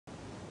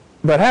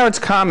But Howard's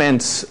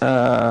comments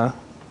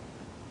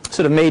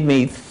sort of made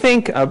me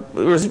think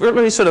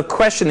really sort of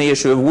question the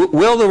issue of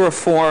will the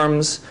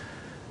reforms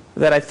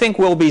that I think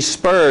will be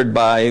spurred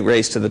by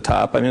Race to the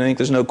Top. I mean, I think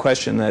there's no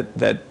question that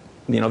that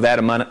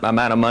amount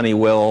of money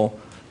will,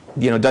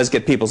 does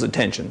get people's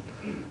attention.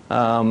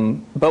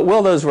 But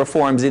will those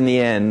reforms in the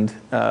end,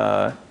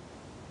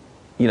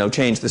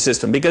 change the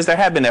system? Because there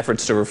have been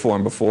efforts to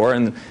reform before,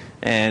 and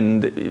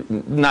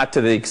not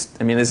to the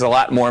I mean, there's a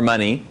lot more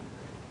money,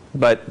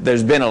 but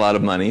there's been a lot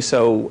of money.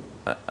 So,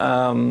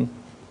 and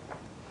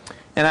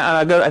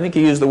I think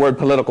you used the word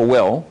political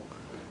will.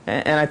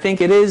 And I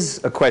think it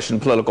is a question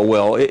of political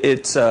will.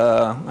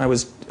 I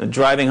was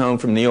driving home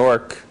from New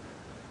York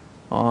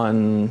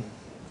on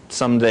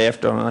some day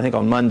after, I think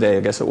on Monday, I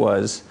guess it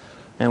was,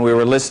 and we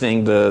were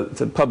listening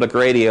to public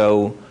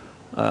radio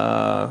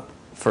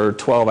for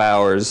 12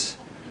 hours.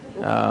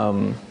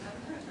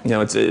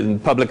 It's in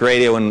public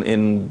radio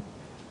in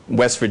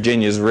West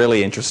Virginia is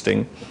really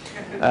interesting.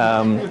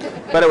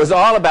 But it was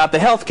all about the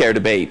health care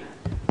debate.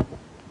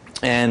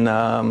 And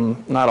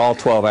not all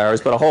 12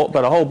 hours, but a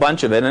whole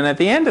bunch of it. And at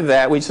the end of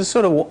that, we just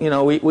sort of,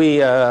 we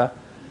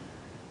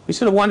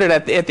sort of wondered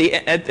at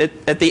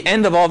the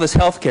end of all this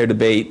healthcare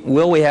debate,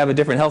 will we have a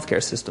different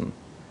healthcare system?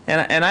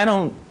 And I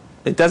don't.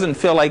 It doesn't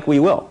feel like we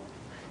will,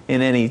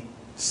 in any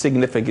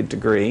significant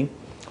degree.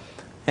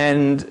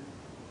 And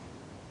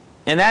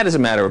that is a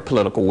matter of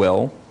political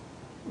will,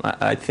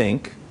 I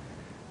think.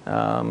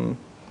 And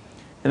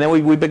then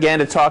we began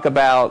to talk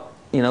about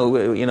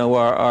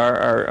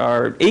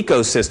our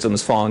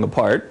ecosystems falling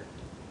apart,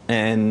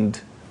 and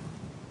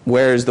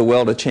where's the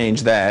will to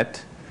change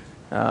that?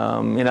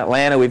 In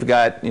Atlanta, we've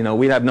got,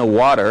 we have no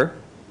water,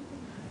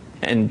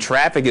 and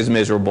traffic is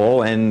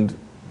miserable, and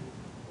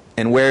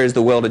where is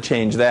the will to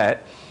change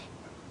that?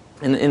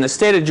 In the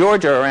state of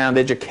Georgia around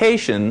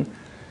education,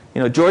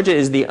 Georgia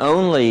is the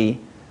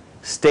only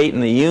state in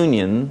the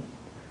union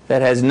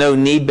that has no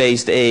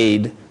need-based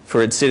aid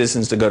for its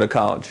citizens to go to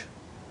college.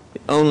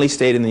 The only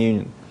state in the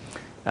union.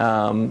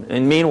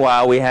 And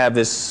meanwhile, we have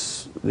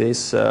this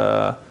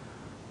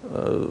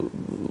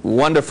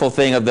wonderful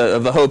thing of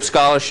the Hope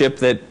Scholarship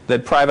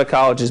that private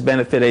colleges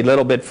benefit a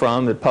little bit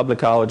from, that public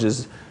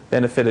colleges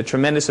benefit a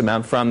tremendous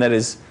amount from, that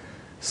is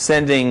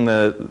sending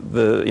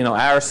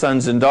our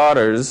sons and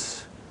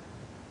daughters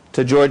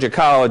to Georgia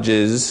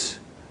colleges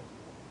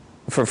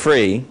for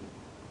free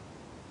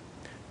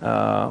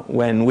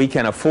when we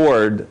can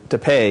afford to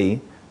pay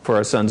for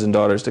our sons and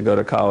daughters to go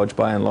to college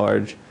by and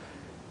large.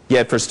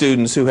 Yet for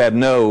students who have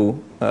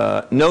no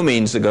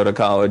means to go to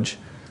college,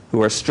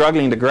 who are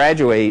struggling to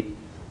graduate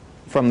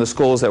from the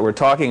schools that we're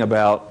talking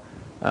about,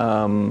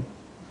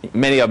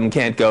 many of them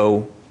can't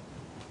go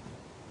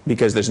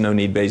because there's no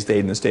need-based aid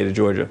in the state of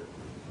Georgia.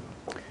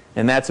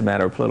 And that's a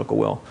matter of political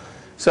will.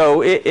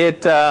 So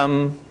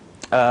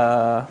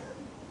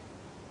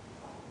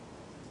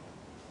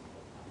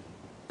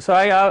so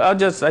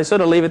I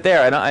sort of leave it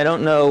there. I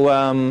don't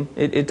know.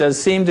 It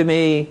does seem to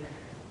me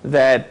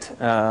that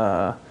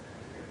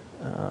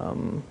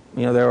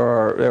there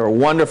are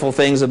wonderful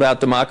things about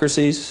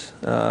democracies.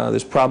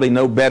 There's probably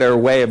no better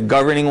way of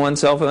governing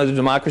oneself in a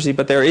democracy,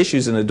 but there are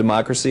issues in a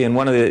democracy, and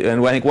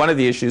I think one of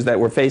the issues that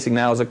we're facing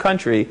now as a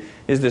country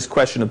is this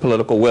question of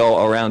political will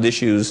around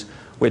issues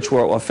which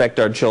will affect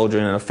our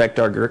children and affect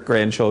our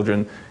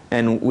grandchildren,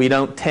 and we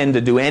don't tend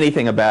to do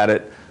anything about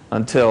it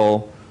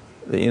until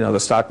the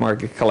stock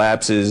market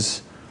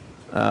collapses,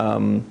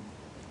 and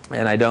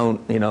I don't,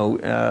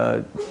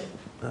 I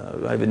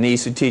have a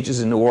niece who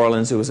teaches in New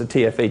Orleans, who was a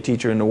TFA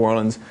teacher in New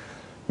Orleans.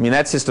 I mean,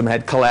 that system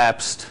had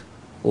collapsed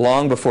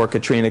long before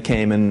Katrina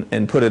came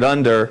and put it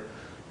under.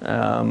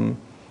 And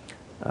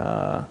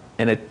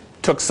it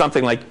took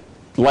something like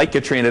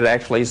Katrina to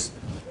actually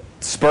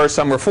spur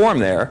some reform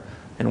there.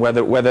 And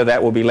whether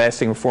that will be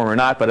lasting reform or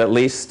not, but at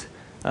least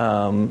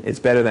it's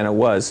better than it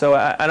was. So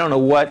I don't know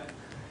what,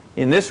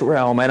 in this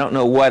realm, I don't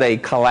know what a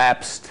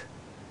collapsed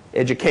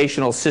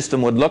educational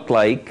system would look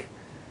like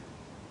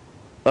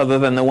other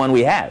than the one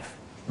we have,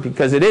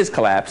 because it is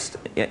collapsed,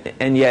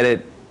 and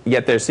yet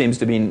there seems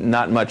to be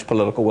not much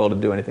political will to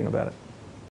do anything about it.